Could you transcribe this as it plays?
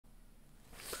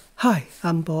Hi,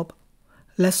 I'm Bob.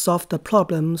 Let's solve the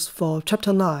problems for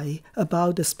Chapter 9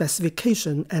 about the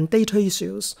specification and data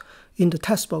issues in the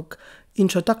textbook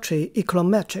Introductory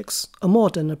Econometrics, a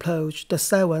Modern Approach, the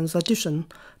 7th edition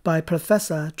by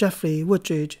Professor Jeffrey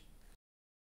Wooldridge.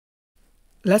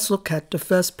 Let's look at the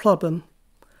first problem.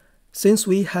 Since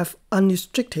we have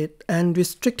unrestricted and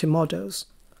restricted models,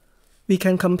 we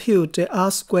can compute the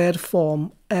R-squared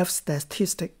form F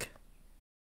statistic.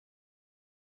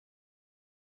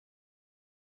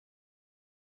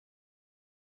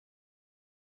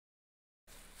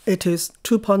 It is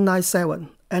 2.97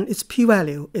 and its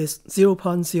p-value is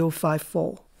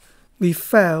 0.054. We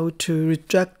fail to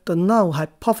reject the null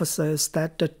hypothesis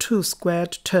that the two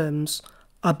squared terms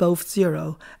are both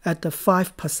zero at the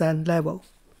 5% level.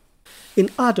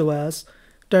 In other words,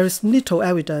 there is little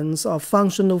evidence of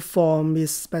functional form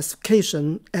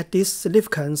misspecification at this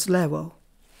significance level.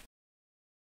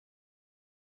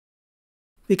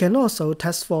 We can also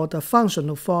test for the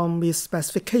functional form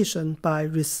misspecification by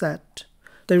reset,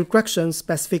 the regression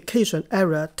specification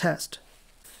error test.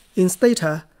 In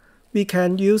Stata, we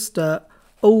can use the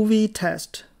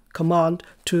ovtest command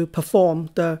to perform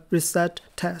the reset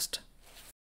test.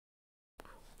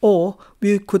 Or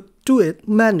we could do it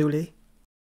manually.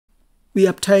 We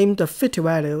obtain the fit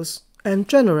values and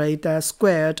generate their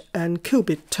squared and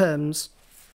cubic terms.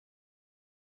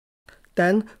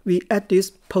 Then we add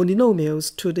these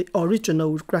polynomials to the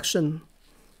original regression.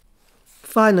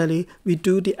 Finally, we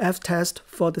do the f-test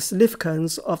for the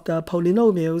significance of the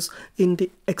polynomials in the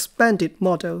expanded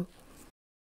model.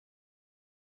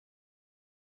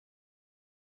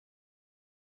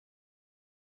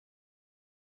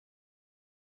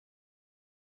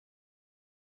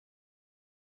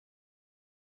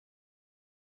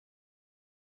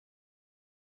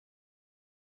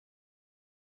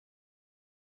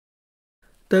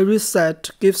 The reset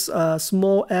gives a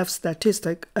small f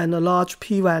statistic and a large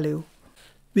p-value.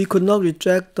 We could not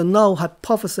reject the null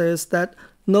hypothesis that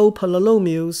no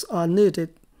polynomials are needed.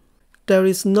 There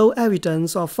is no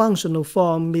evidence of functional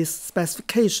form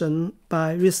misspecification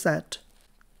by reset.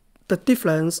 The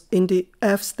difference in the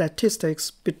f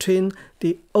statistics between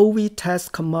the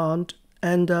ovtest command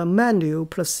and the manual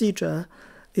procedure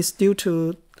is due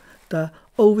to the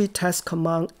ovtest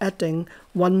command adding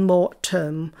one more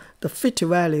term, the fit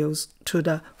values, to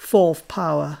the fourth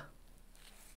power.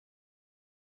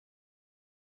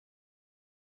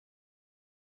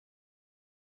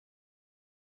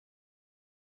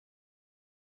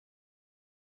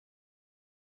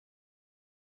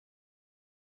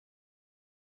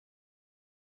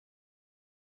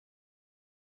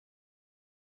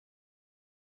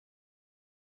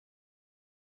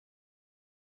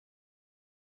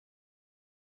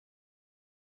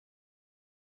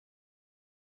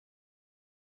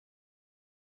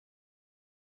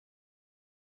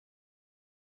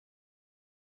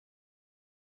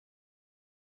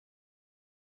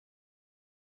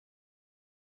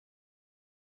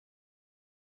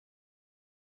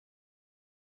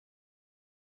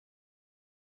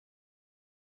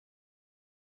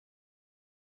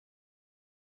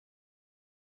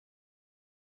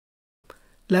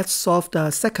 Let's solve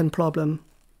the second problem.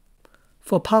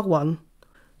 For part 1,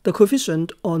 the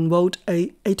coefficient on vote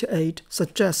A88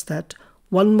 suggests that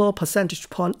one more percentage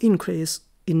point increase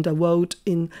in the vote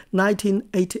in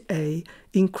 1988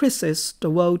 increases the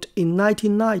vote in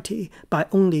 1990 by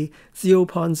only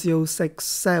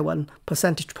 0.067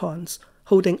 percentage points,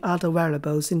 holding other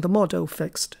variables in the model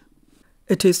fixed.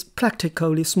 It is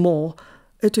practically small.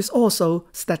 It is also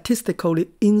statistically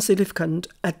insignificant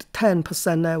at the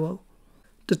 10% level.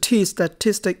 The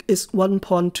t-statistic is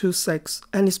 1.26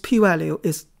 and its p-value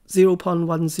is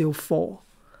 0.104.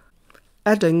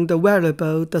 Adding the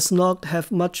variable does not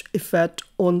have much effect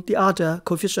on the other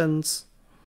coefficients.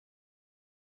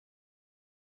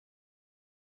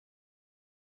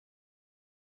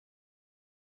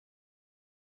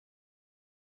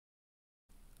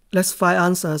 Let's find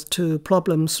answers to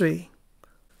problem 3.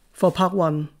 For part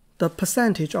 1, the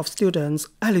percentage of students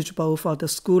eligible for the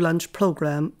school lunch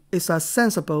program is a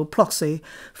sensible proxy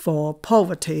for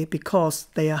poverty because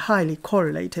they are highly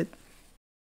correlated.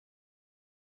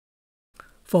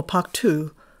 For part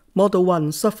 2, Model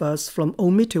 1 suffers from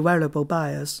omitted variable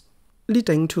bias,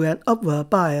 leading to an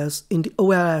upward bias in the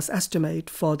OLS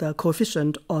estimate for the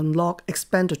coefficient on log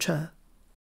expenditure.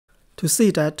 To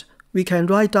see that, we can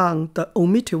write down the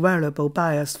omitted variable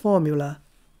bias formula.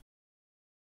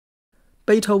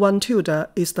 Beta 1 tilde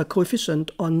is the coefficient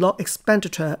on log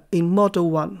expenditure in Model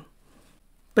 1.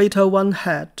 Beta 1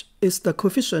 hat is the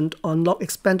coefficient on log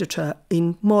expenditure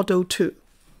in Model 2.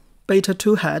 Beta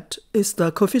 2 hat is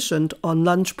the coefficient on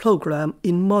lunch program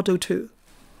in Model 2.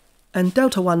 And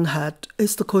delta 1 hat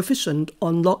is the coefficient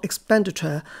on log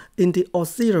expenditure in the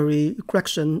auxiliary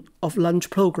regression of lunch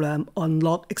program on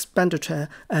log expenditure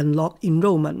and log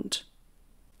enrollment.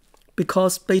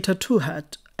 Because beta 2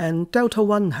 hat and delta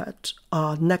 1 hat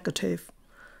are negative,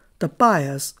 the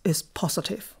bias is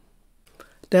positive.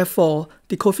 Therefore,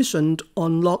 the coefficient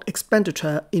on log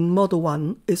expenditure in Model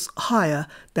 1 is higher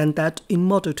than that in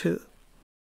Model 2.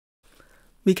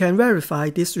 We can verify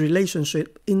this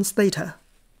relationship in Stata.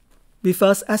 We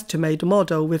first estimate the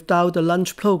model without the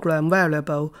lunch program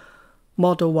variable,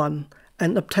 Model 1,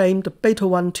 and obtain the beta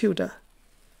 1 tilde.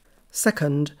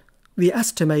 Second, we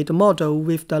estimate the model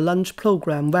with the lunch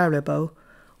program variable,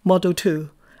 Model 2,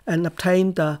 and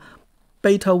obtain the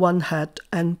beta 1 hat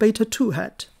and beta 2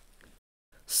 hat.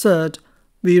 Third,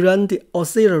 we run the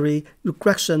auxiliary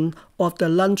regression of the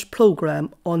lunch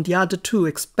program on the other two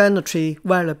explanatory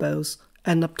variables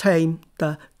and obtain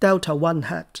the delta 1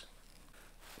 hat.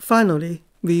 Finally,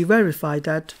 we verify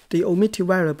that the omitted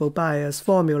variable bias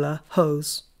formula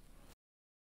holds.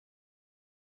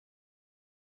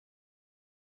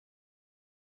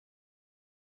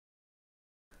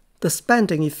 The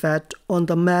spending effect on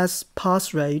the mass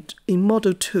pass rate in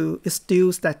Model 2 is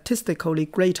still statistically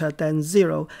greater than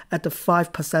 0 at the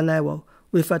 5% level,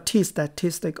 with a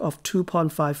t-statistic of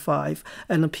 2.55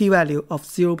 and a p-value of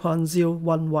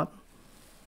 0.011.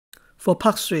 For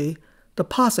Part 3, the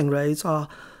passing rates are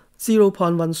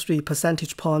 0.13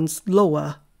 percentage points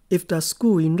lower if the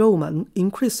school enrollment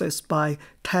increases by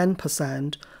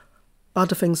 10%,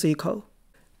 other things equal.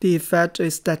 The effect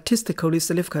is statistically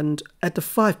significant at the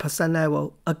 5%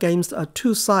 level against a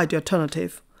two-sided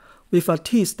alternative, with a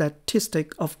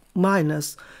t-statistic of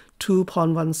minus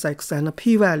 2.16 and a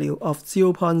p-value of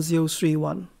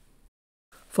 0.031.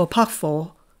 For Part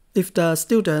 4, if the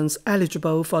students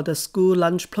eligible for the school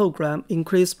lunch program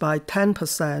increase by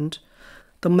 10%,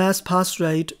 the mass pass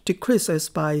rate decreases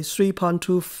by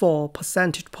 3.24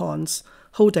 percentage points,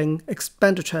 holding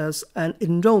expenditures and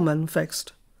enrollment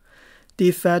fixed. The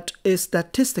effect is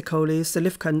statistically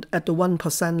significant at the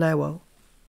 1% level.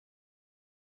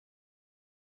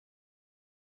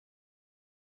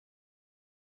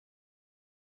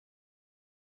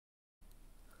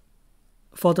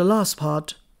 For the last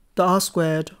part, the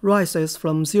R-squared rises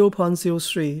from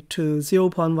 0.03 to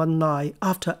 0.19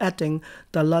 after adding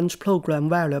the lunch program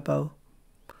variable.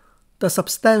 The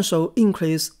substantial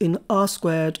increase in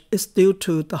R-squared is due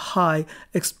to the high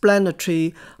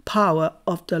explanatory power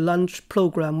of the lunch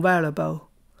program variable.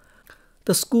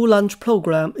 The school lunch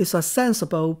program is a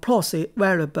sensible proxy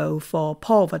variable for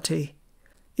poverty.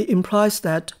 It implies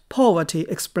that poverty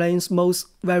explains most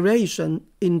variation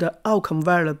in the outcome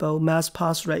variable mass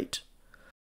pass rate.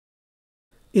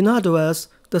 In other words,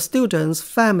 the student's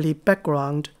family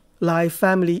background, like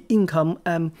family income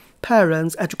and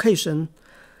parents' education,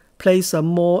 plays a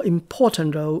more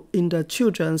important role in the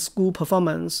children's school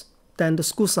performance than the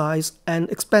school size and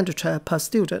expenditure per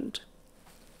student.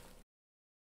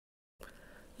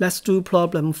 Let's do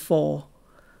problem 4.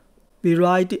 We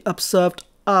write the observed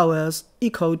hours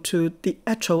equal to the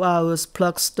actual hours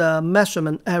plus the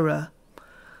measurement error.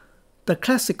 The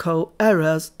classical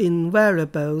errors in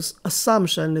variables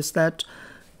assumption is that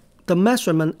the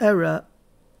measurement error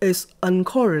is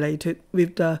uncorrelated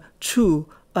with the true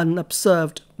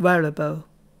unobserved variable.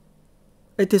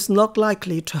 It is not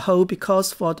likely to hold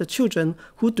because for the children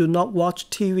who do not watch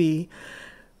TV,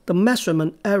 the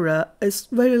measurement error is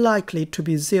very likely to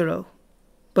be 0.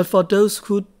 But for those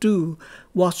who do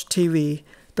watch TV,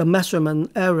 the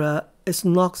measurement error is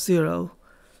not 0.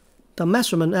 The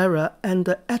measurement error and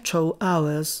the actual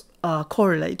hours are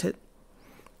correlated.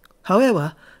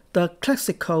 However, the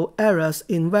classical errors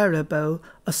in variable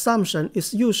assumption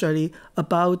is usually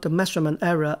about the measurement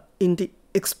error in the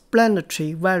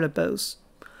explanatory variables.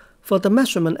 For the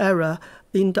measurement error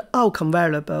in the outcome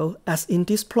variable, as in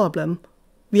this problem,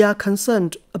 we are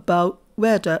concerned about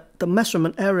whether the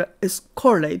measurement error is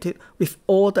correlated with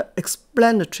all the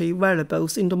explanatory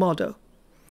variables in the model.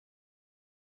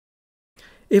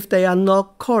 If they are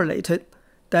not correlated,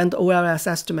 then the OLS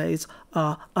estimates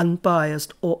are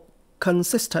unbiased or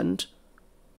consistent.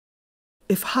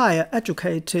 If higher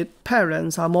educated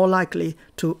parents are more likely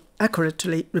to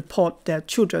accurately report their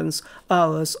children's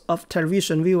hours of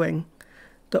television viewing,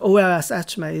 the OLS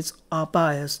estimates are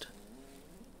biased.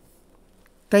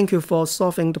 Thank you for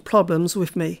solving the problems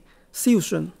with me. See you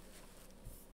soon.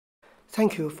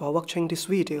 Thank you for watching this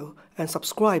video and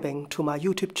subscribing to my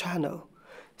YouTube channel.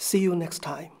 See you next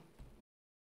time.